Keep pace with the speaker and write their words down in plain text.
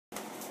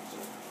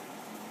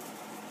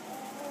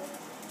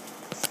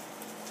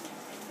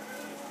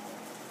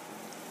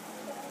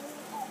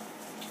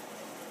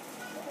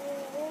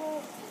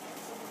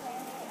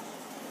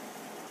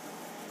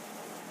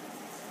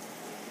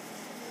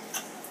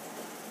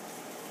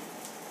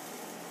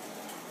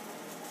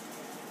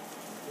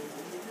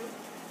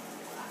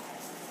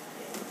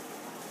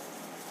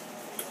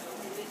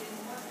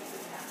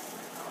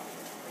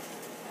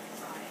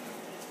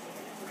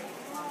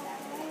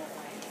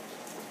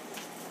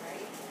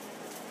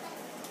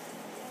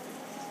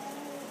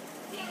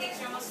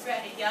Pancakes are almost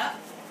ready, yep.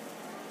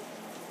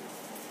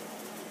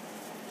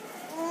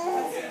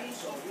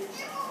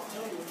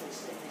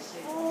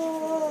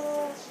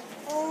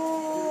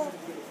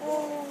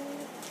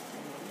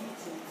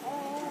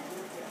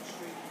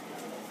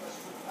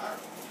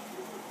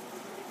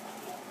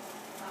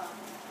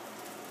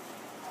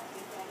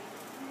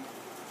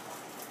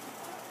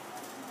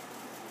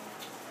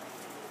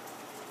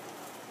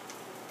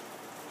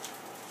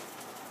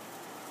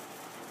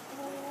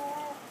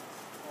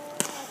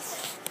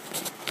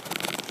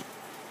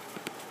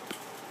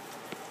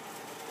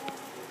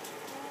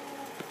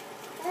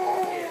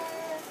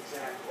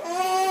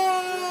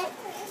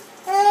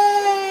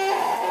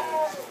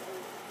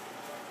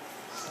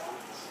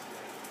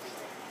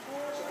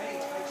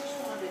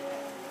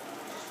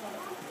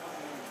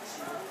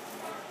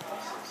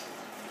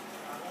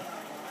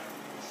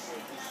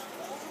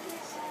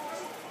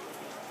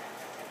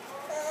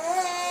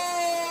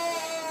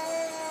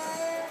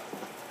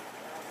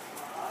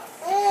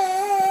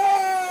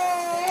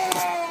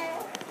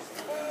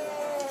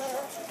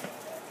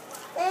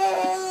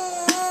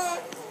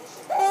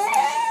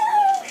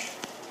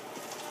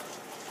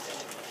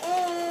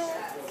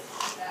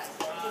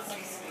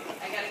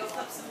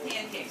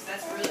 Pancakes.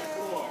 That's really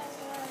cool.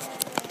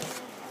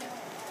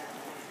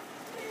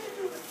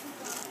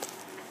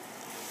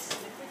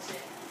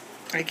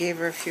 I gave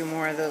her a few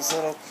more of those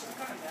little...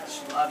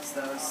 She loves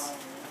those.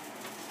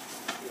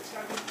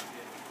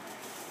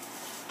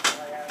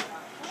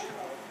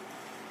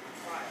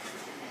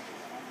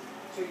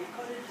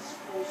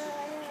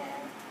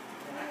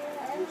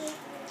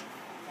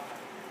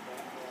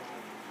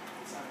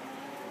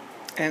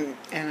 And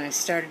I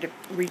started to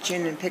reach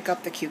in and pick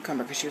up the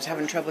cucumber because she was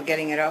having trouble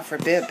getting it out for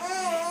Bib.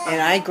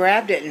 And I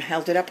grabbed it and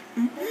held it up.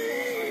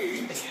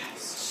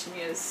 Yes, she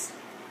is.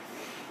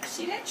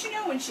 She lets you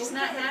know when she's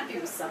not happy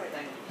with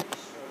something.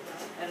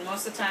 And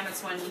most of the time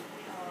it's when...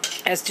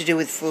 Has to do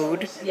with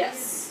food?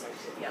 Yes.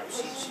 Yep,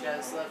 she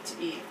does love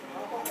to eat.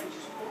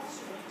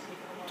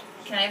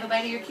 Can I have a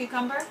bite of your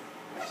cucumber?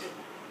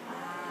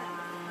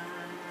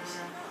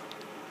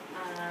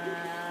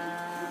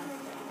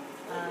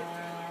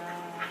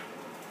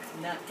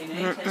 No, you know,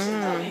 you touch your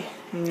tummy.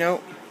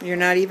 Nope, you're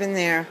not even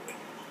there.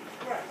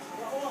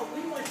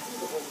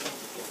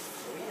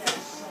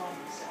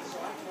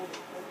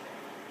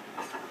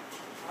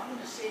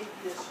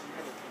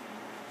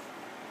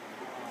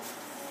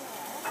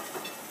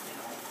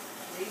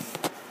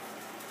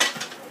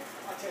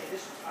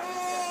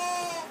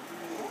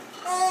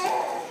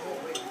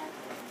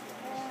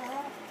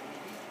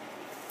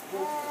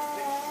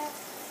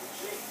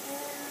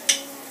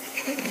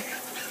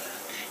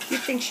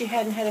 You'd think she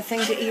hadn't had a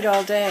thing to eat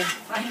all day.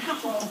 I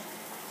know.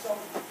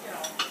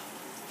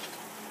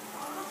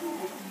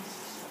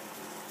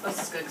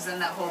 This is good because then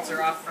that holds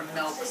her off from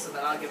milk, so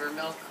that I'll give her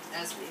milk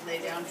as we lay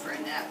down for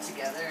a nap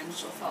together, and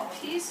she'll fall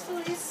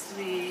peacefully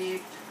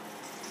asleep.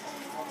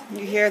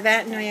 You hear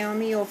that,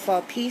 Naomi? You'll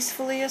fall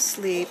peacefully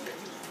asleep.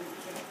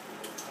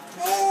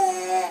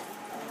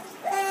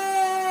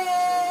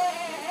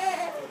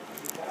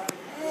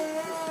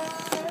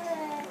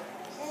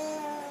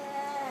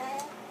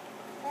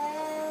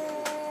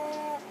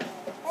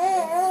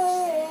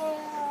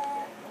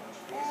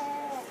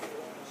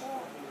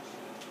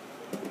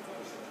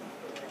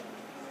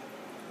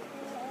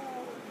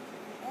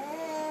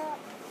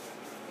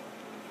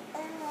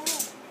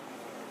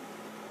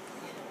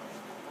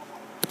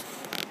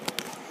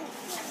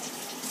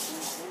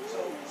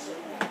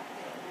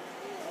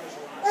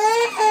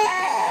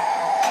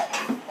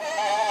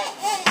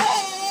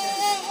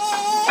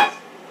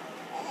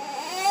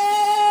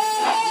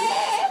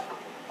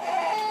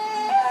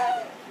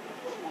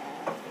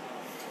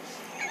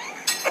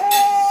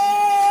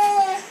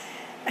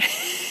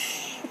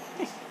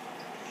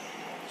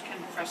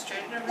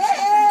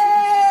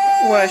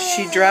 Well,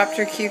 she dropped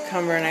her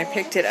cucumber and I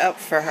picked it up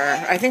for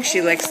her. I think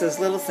she likes those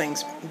little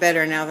things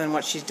better now than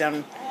what she's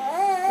done,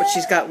 what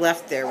she's got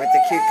left there with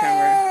the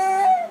cucumber.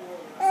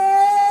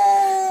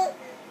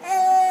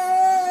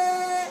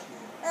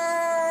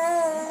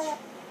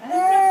 I don't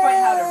know quite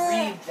how to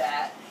read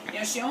that. You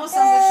know, she almost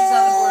sounds like she's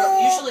on the border.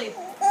 Usually, it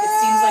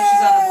seems like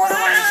she's on the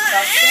borderline of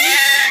disgusting.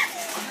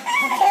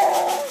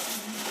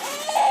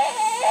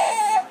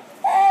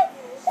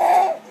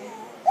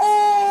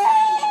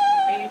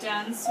 Are you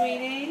done,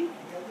 sweetie?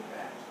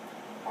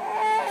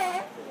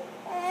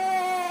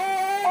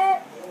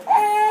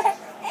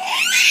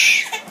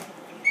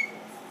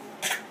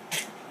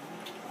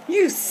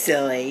 You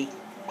silly.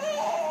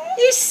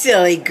 You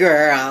silly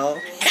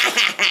girl.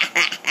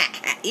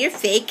 You're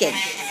faking.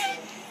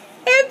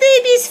 That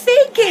baby's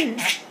faking.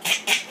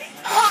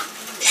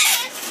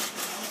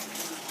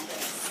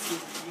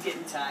 You're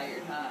getting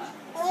tired,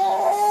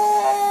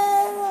 huh?